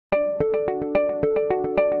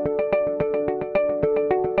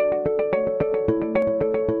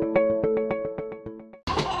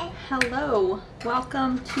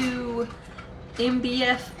welcome to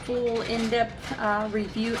MBF full in-depth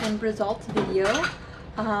review and results video.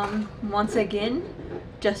 Once again,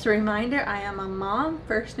 just a reminder, I am a mom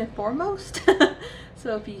first and foremost.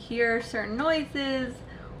 So if you hear certain noises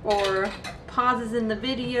or pauses in the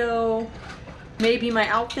video, maybe my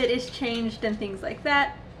outfit is changed and things like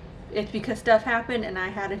that, it's because stuff happened and I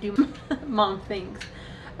had to do mom things.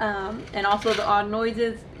 And also the odd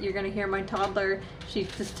noises, you're gonna hear my toddler. She's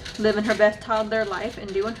just living her best toddler life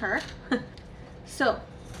and doing her. So,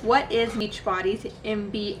 what is Beachbody's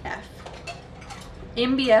MBF?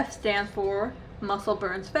 MBF stands for muscle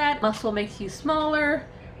burns fat. Muscle makes you smaller.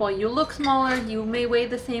 While you look smaller, you may weigh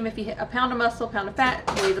the same. If you hit a pound of muscle, pound of fat,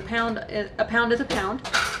 weighs a pound is a pound.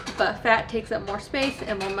 But fat takes up more space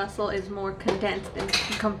and more muscle is more condensed and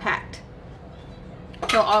compact.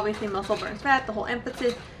 So obviously muscle burns fat. The whole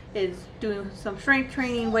emphasis is doing some strength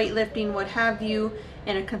training, weightlifting, what have you,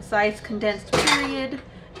 in a concise, condensed period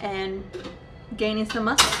and gaining some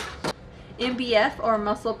muscle. MBF, or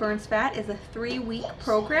muscle burns fat, is a 3-week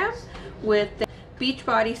program with the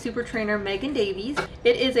Beachbody super trainer Megan Davies.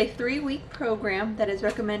 It is a 3-week program that is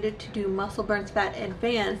recommended to do muscle burns fat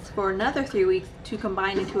advanced for another 3 weeks to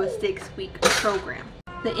combine into a 6-week program.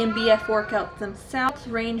 The MBF workouts themselves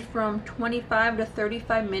range from 25 to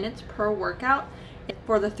 35 minutes per workout.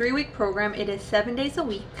 For the 3-week program, it is 7 days a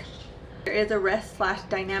week. There is a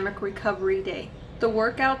rest/dynamic recovery day. The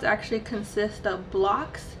workouts actually consist of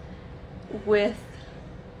blocks with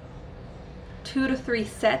 2 to 3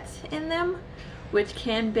 sets in them, which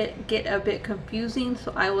can get a bit confusing,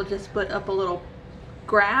 so I will just put up a little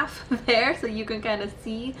graph there so you can kind of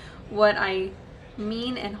see what I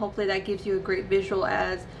mean, and hopefully that gives you a great visual.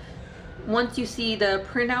 As once you see the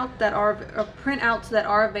printouts that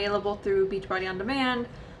are available through Beachbody On Demand,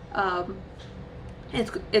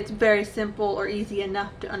 it's very simple or easy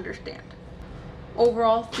enough to understand.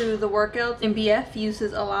 Overall, through the workouts, MBF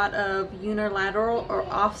uses a lot of unilateral or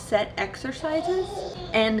offset exercises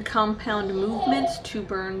and compound movements to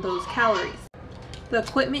burn those calories. The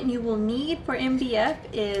equipment you will need for MBF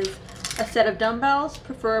is a set of dumbbells,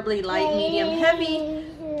 preferably light, medium, heavy.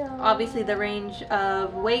 Obviously the range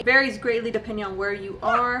of weight varies greatly depending on where you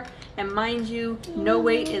are, and mind you, no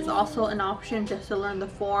weight is also an option just to learn the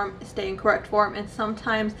form, stay in correct form, and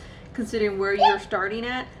sometimes considering where you're starting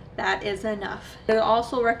at, that is enough. They're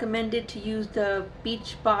also recommended to use the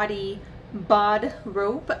Beachbody bod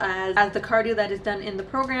rope, as the cardio that is done in the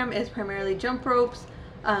program is primarily jump ropes.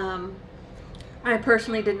 I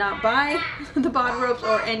personally did not buy the bod ropes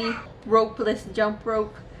or any ropeless jump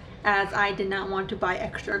rope, as I did not want to buy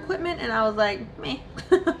extra equipment, and I was like, meh.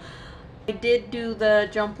 I did do the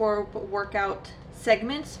jump rope workout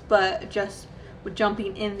segments, but just with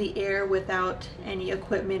jumping in the air without any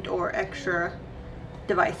equipment or extra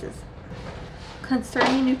devices.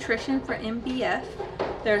 Concerning nutrition for MBF,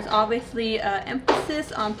 there's obviously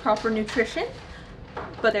emphasis on proper nutrition,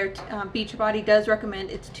 but Beachbody does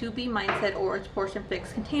recommend its 2B mindset or its portion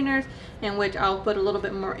fixed containers, in which I'll put a little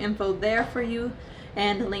bit more info there for you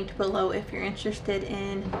and linked below if you're interested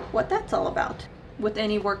in what that's all about. With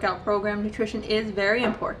any workout program, nutrition is very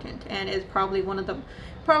important and is probably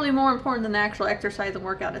more important than the actual exercise and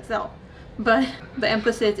workout itself. But the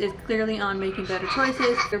emphasis is clearly on making better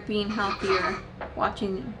choices, being healthier,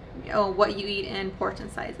 watching what you eat, and portion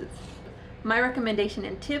sizes. My recommendation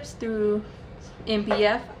and tips through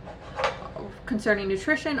MBF concerning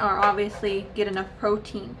nutrition are obviously get enough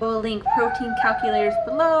protein. We'll link protein calculators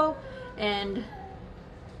below and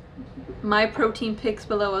my protein picks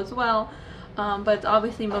below as well. But it's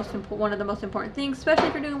obviously one of the most important things, especially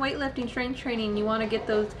if you're doing weightlifting, strength training. You want to get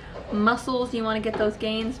those muscles, you want to get those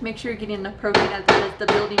gains. Make sure you're getting enough protein, as it is the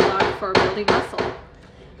building block for building muscle.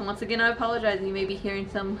 And once again, I apologize, you may be hearing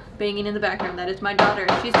some banging in the background. That is my daughter.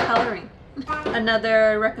 She's coloring.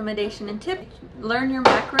 Another recommendation and tip: learn your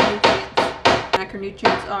macronutrients.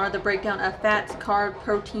 Macronutrients are the breakdown of fats, carbs,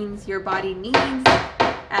 proteins your body needs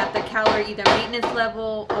at the calorie either maintenance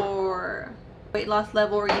level or weight loss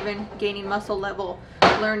level or even gaining muscle level.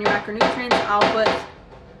 Learn your macronutrients.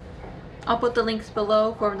 I'll put the links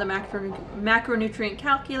below for the macronutrient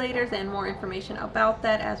calculators and more information about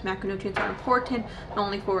that, as macronutrients are important not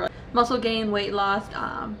only for muscle gain, weight loss,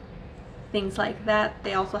 things like that.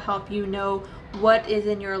 They also help you know what is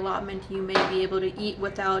in your allotment you may be able to eat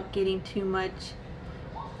without getting too much.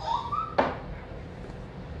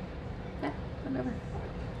 Yeah, whatever.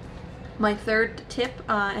 My third tip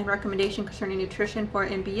and recommendation concerning nutrition for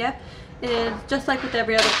MBF is, just like with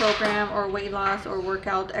every other program or weight loss or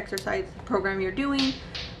workout exercise program you're doing,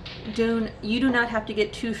 you do not have to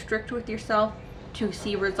get too strict with yourself to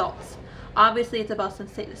see results. Obviously, it's about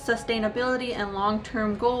sustainability and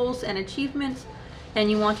long-term goals and achievements, and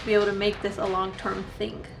you want to be able to make this a long-term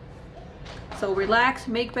thing. So relax,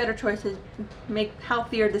 make better choices, make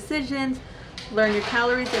healthier decisions, learn your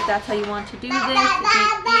calories if that's how you want to do this.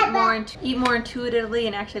 Eat more intuitively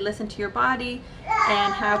and actually listen to your body,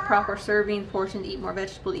 and have proper serving portions, eat more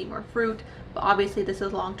vegetables, eat more fruit. But obviously this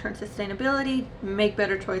is long-term sustainability. Make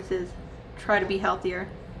better choices, try to be healthier.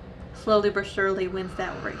 Slowly but surely wins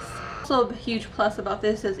that race. Also, a huge plus about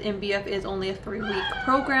this is MBF is only a 3-week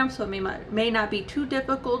program, so it may not be too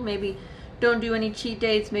difficult. Maybe don't do any cheat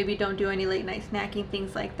days, maybe don't do any late night snacking,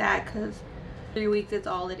 things like that, because 3 weeks is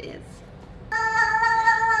all it is.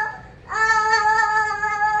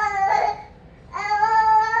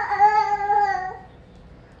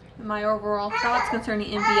 My overall thoughts concerning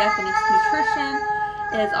MBF and its nutrition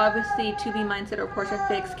is obviously 2B Mindset or Portion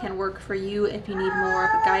Fix can work for you if you need more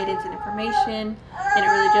of a guidance and information, and it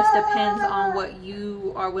really just depends on what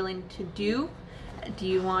you are willing to do. Do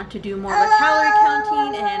you want to do more of a calorie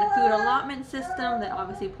counting and food allotment system? Then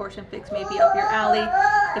obviously Portion Fix may be up your alley.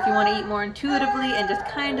 If you want to eat more intuitively and just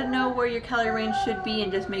kind of know where your calorie range should be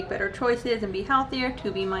and just make better choices and be healthier,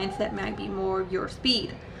 2B Mindset might be more your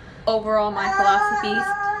speed. Overall, my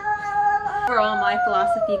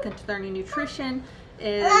philosophy concerning nutrition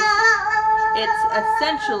is it's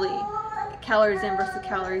essentially calories in versus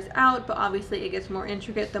calories out, but obviously it gets more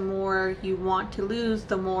intricate the more you want to lose,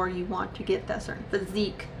 the more you want to get that certain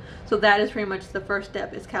physique. So that is pretty much the first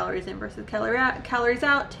step, is calories in versus calories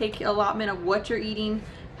out. Take allotment of what you're eating,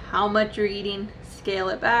 how much you're eating, scale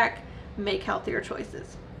it back, make healthier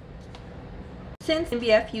choices. Since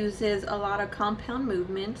MBF uses a lot of compound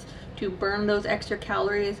movements to burn those extra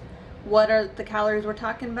calories, what are the calories we're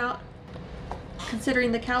talking about?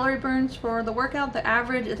 Considering the calorie burns for the workout, the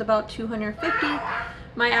average is about 250.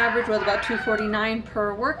 My average was about 249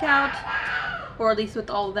 per workout, or at least with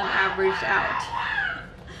all of them averaged out.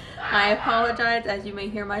 I apologize, as you may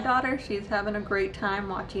hear my daughter, she's having a great time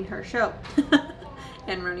watching her show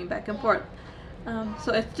and running back and forth.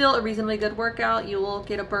 So it's still a reasonably good workout. You will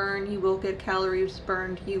get a burn, you will get calories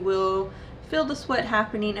burned, you will feel the sweat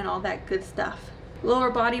happening and all that good stuff.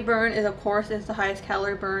 Lower body burn is, of course, the highest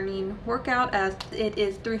calorie burning workout, as it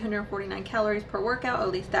is 349 calories per workout.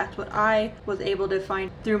 At least that's what I was able to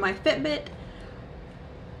find through my Fitbit.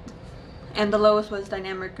 And the lowest was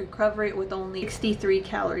dynamic recovery with only 63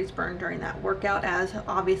 calories burned during that workout, as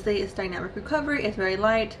obviously it's dynamic recovery, it's very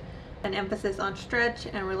light, an emphasis on stretch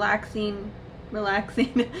and relaxing,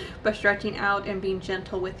 but stretching out and being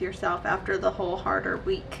gentle with yourself after the whole harder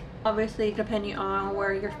week. Obviously, depending on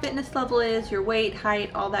where your fitness level is, your weight,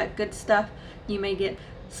 height, all that good stuff, you may get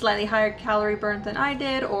slightly higher calorie burns than I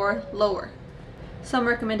did, or lower. Some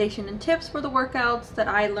recommendation and tips for the workouts that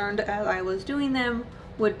I learned as I was doing them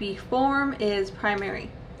would be form is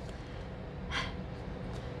primary.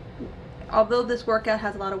 Although this workout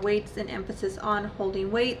has a lot of weights and emphasis on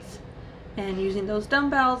holding weights and using those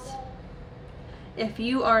dumbbells, if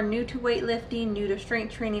you are new to weightlifting, new to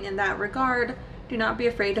strength training in that regard, do not be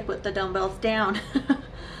afraid to put the dumbbells down.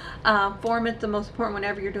 Form is the most important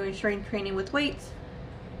whenever you're doing strength training with weights.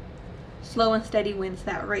 Slow and steady wins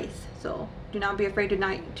that race. So do not be afraid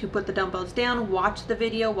to put the dumbbells down. Watch the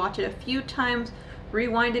video, watch it a few times,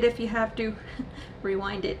 rewind it if you have to.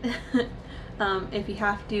 Rewind it. If you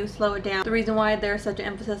have to, slow it down. The reason why there's such an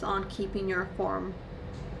emphasis on keeping your form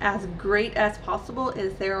as great as possible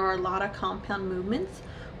is there are a lot of compound movements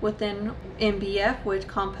within MBF, which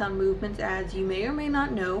compound movements, as you may or may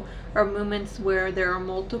not know, are movements where there are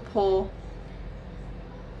multiple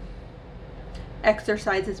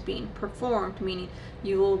exercises being performed, meaning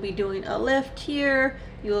you will be doing a lift here,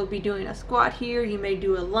 you will be doing a squat here, you may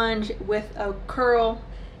do a lunge with a curl.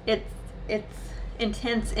 It's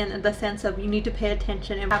intense in the sense of you need to pay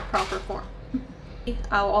attention and have proper form.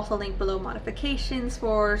 I'll also link below modifications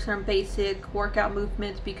for some basic workout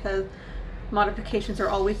movements, because modifications are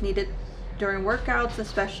always needed during workouts,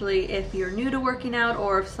 especially if you're new to working out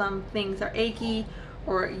or if some things are achy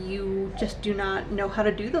or you just do not know how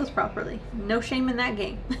to do those properly. No shame in that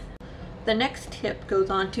game. The next tip goes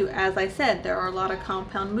on to, as I said, there are a lot of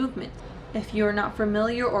compound movements. If you're not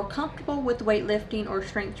familiar or comfortable with weightlifting or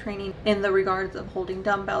strength training in the regards of holding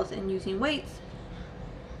dumbbells and using weights,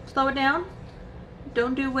 slow it down.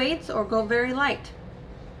 Don't do weights or go very light.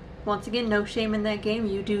 Once again, no shame in that game.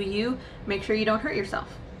 You do you. Make sure you don't hurt yourself.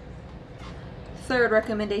 Third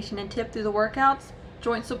recommendation and tip through the workouts,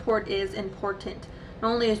 joint support is important.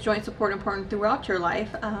 Not only is joint support important throughout your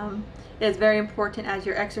life, it is very important as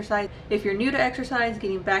your exercise. If you're new to exercise,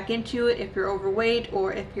 getting back into it, if you're overweight,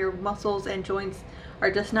 or if your muscles and joints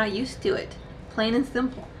are just not used to it. Plain and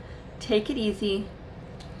simple. take it easy,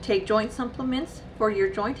 take joint supplements for your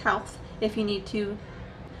joint health if you need to,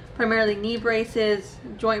 primarily knee braces,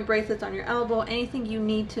 joint bracelets on your elbow, anything you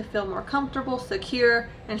need to feel more comfortable, secure,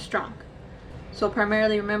 and strong. So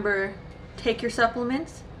primarily remember, take your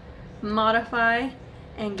supplements, modify,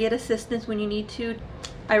 and get assistance when you need to.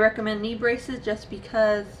 I recommend knee braces just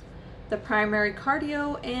because the primary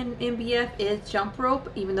cardio in MBF is jump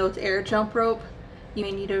rope. Even though it's air jump rope, you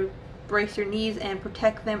may need to brace your knees and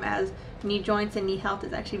protect them, as knee joints and knee health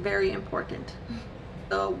is actually very important.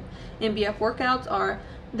 So MBF workouts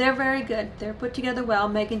they're very good. They're put together well.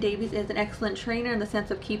 Megan Davies is an excellent trainer in the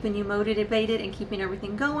sense of keeping you motivated and keeping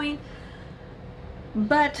everything going.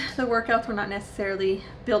 But the workouts were not necessarily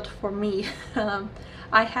built for me.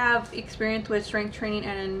 I have experience with strength training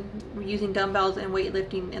and using dumbbells and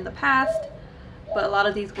weightlifting in the past, but a lot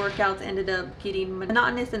of these workouts ended up getting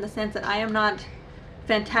monotonous in the sense that I am not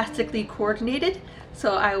fantastically coordinated.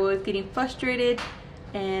 So I was getting frustrated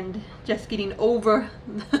and just getting over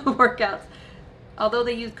the workouts. Although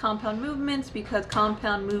they use compound movements, because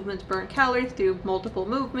compound movements burn calories through multiple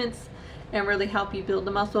movements and really help you build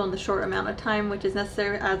the muscle in the short amount of time which is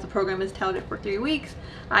necessary, as the program is touted for 3 weeks.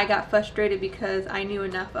 I got frustrated because I knew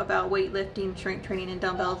enough about weightlifting, strength training, and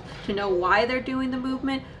dumbbells to know why they're doing the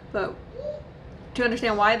movement, but to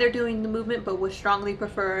understand why they're doing the movement, but would strongly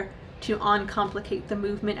prefer to uncomplicate the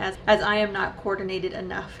movement as I am not coordinated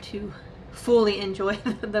enough to fully enjoy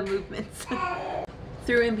the movements.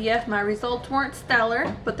 Through MBF, my results weren't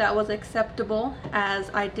stellar, but that was acceptable as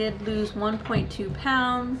I did lose 1.2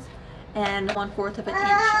 pounds and 1/4 of an inch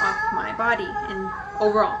off my body in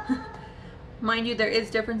overall. Mind you, there is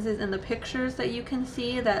differences in the pictures that you can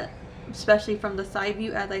see, that especially from the side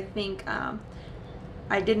view, as I think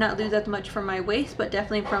I did not lose as much from my waist, but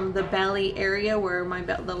definitely from the belly area where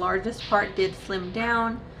the largest part did slim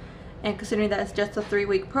down. And considering that it's just a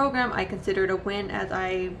 3-week program, I consider it a win, as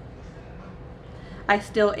I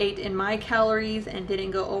still ate in my calories and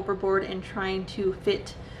didn't go overboard in trying to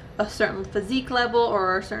fit a certain physique level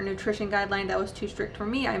or a certain nutrition guideline that was too strict for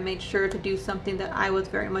me. I made sure to do something that I was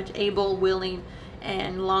very much able, willing,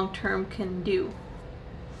 and long-term can do.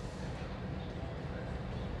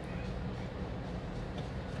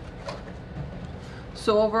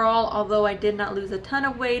 So overall, although I did not lose a ton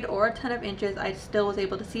of weight or a ton of inches, I still was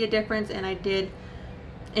able to see a difference, and I did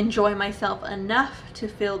enjoy myself enough to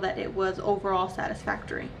feel that it was overall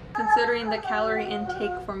satisfactory. Considering the calorie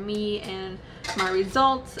intake for me and my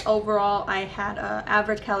results, overall I had an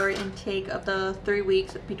average calorie intake of the 3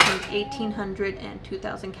 weeks between 1,800 and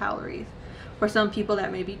 2,000 calories. For some people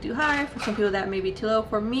that may be too high, for some people that may be too low.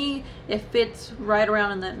 For me, it fits right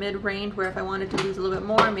around in that mid-range, where if I wanted to lose a little bit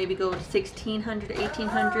more, maybe go to 1,600 to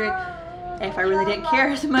 1,800. If I really didn't care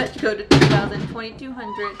as much, go to 2,000,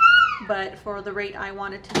 2,200. But for the rate I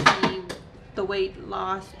wanted to see the weight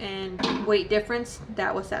loss and weight difference,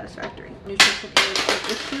 that was satisfactory. Nutrition is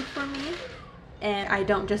an issue for me, and I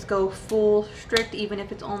don't just go full strict even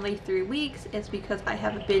if it's only 3 weeks. It's because I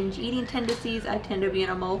have binge eating tendencies. I tend to be an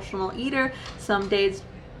emotional eater. Some days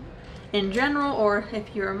in general, or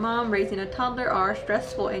if you're a mom raising a toddler, are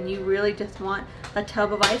stressful and you really just want a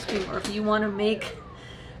tub of ice cream, or if you want to make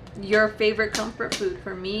your favorite comfort food.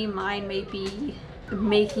 For me, mine may be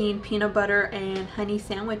making peanut butter and honey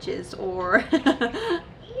sandwiches, or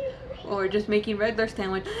or just making regular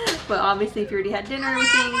sandwich. But obviously if you already had dinner and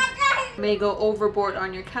everything, you may go overboard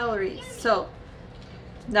on your calories. So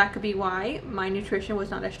that could be why my nutrition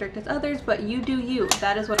was not as strict as others, but you do you.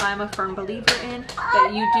 That is what I'm a firm believer in,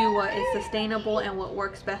 that you do what is sustainable and what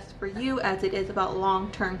works best for you, as it is about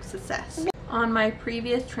long-term success. On my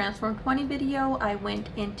previous Transform 20 video, I went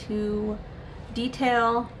into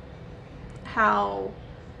detail how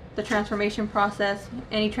the transformation process,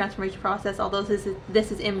 any transformation process, although this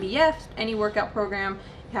is MBF, any workout program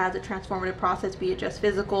has a transformative process, be it just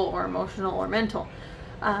physical or emotional or mental.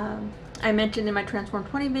 I mentioned in my Transform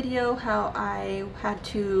 20 video how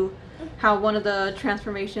one of the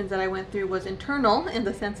transformations that I went through was internal, in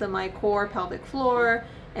the sense of my core, pelvic floor,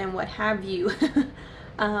 and what have you.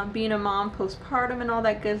 Being a mom postpartum and all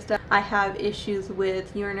that good stuff, I have issues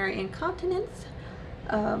with urinary incontinence.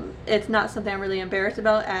 It's not something I'm really embarrassed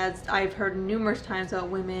about, as I've heard numerous times about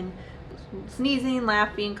women sneezing,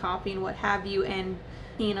 laughing, coughing, what have you, and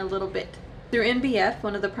peeing a little bit. Through MBF,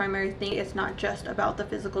 one of the primary things is not just about the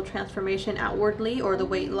physical transformation outwardly or the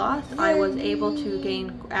weight loss. I was able to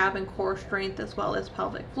gain ab and core strength as well as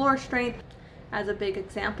pelvic floor strength. As a big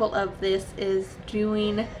example of this is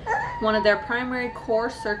doing one of their primary core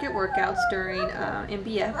circuit workouts during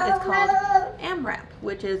MBF. It's called AMRAP,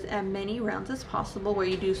 which is as many rounds as possible, where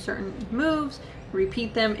you do certain moves,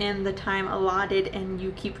 repeat them in the time allotted, and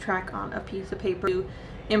you keep track on a piece of paper to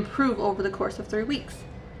improve over the course of 3 weeks.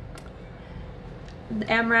 The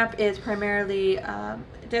AMRAP is primarily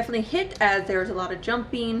definitely HIIT, as there's a lot of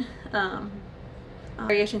jumping,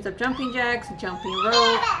 variations of jumping jacks, jumping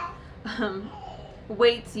rope,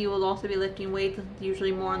 weights. You will also be lifting weights,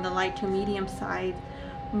 usually more on the light to medium side.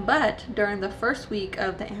 But during the first week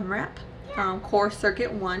of the AMRAP, core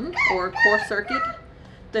circuit 1, or core circuit,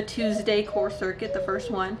 the Tuesday core circuit, the first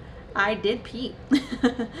one, I did pee.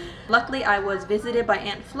 Luckily, I was visited by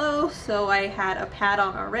Aunt Flo, so I had a pad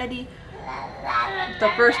on already. The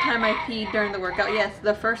first time I peed during the workout, yes,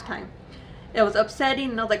 the first time. It was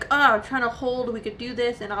upsetting, and I was like, oh, I'm trying to hold, we could do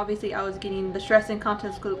this. And obviously I was getting, the stress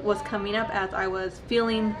incontinence was coming up as I was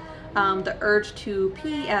feeling the urge to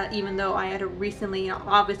pee, even though I had recently,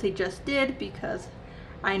 obviously just did, because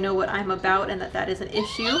I know what I'm about and that is an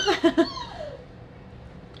issue.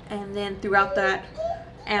 And then throughout that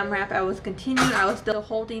AMRAP, I was continuing, I was still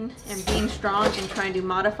holding and being strong and trying to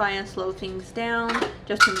modify and slow things down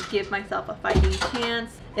just to give myself a fighting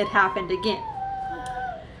chance. It happened again.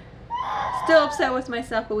 Still upset with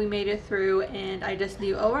myself, but we made it through, and I just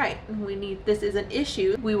knew, all right, this is an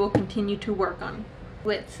issue we will continue to work on.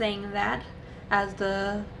 With saying that, as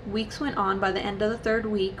the weeks went on, by the end of the 3rd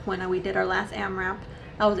week, when we did our last AMRAP,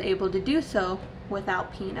 I was able to do so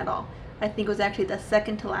without peeing at all. I think it was actually the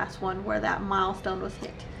second to last one where that milestone was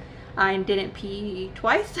hit. I didn't pee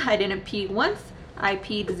twice, I didn't pee once, I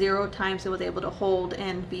peed 0 times and was able to hold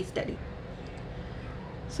and be steady.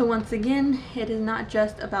 So once again, it is not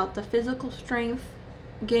just about the physical strength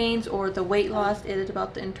gains or the weight loss, it is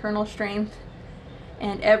about the internal strength,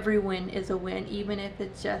 and every win is a win, even if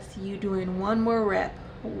it's just you doing 1 more rep,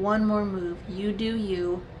 1 more move. You do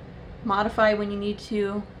you, modify when you need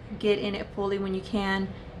to, get in it fully when you can,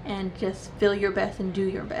 and just feel your best and do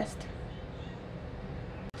your best.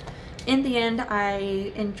 In the end,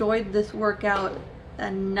 I enjoyed this workout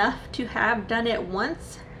enough to have done it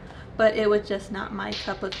once, but it was just not my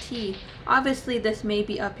cup of tea. Obviously, this may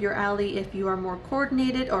be up your alley if you are more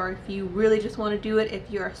coordinated, or if you really just want to do it if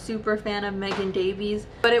you're a super fan of Megan Davies.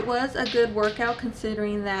 But it was a good workout,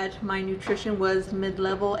 considering that my nutrition was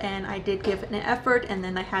mid-level and I did give it an effort, and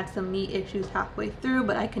then I had some knee issues halfway through,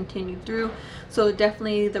 but I continued through. So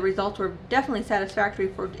definitely the results were definitely satisfactory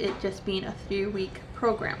for it just being a 3-week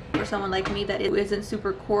program. For someone like me that it isn't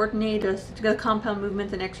super coordinated, just the compound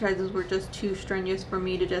movements and exercises were just too strenuous for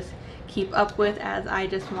me to just keep up with, as I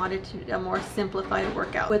just wanted a more simplified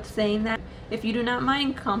workout. With saying that, if you do not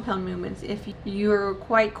mind compound movements, if you're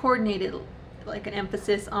quite coordinated, like an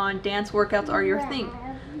emphasis on dance workouts are your thing,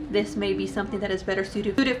 this may be something that is better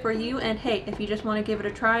suited for you. And hey, if you just want to give it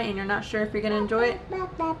a try and you're not sure if you're going to enjoy it,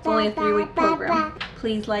 it's only a 3-week program.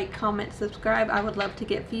 Please like, comment, subscribe. I would love to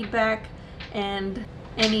get feedback and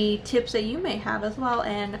any tips that you may have as well,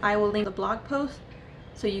 and I will link the blog post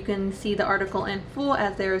so you can see the article in full,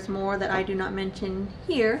 as there is more that I do not mention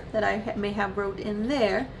here that I may have wrote in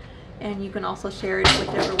there, and you can also share it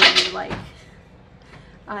whichever way you like.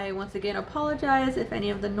 I once again apologize if any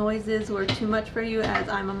of the noises were too much for you, as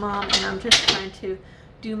I'm a mom and I'm just trying to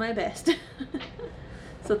do my best.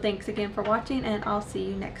 So thanks again for watching, and I'll see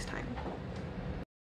you next time.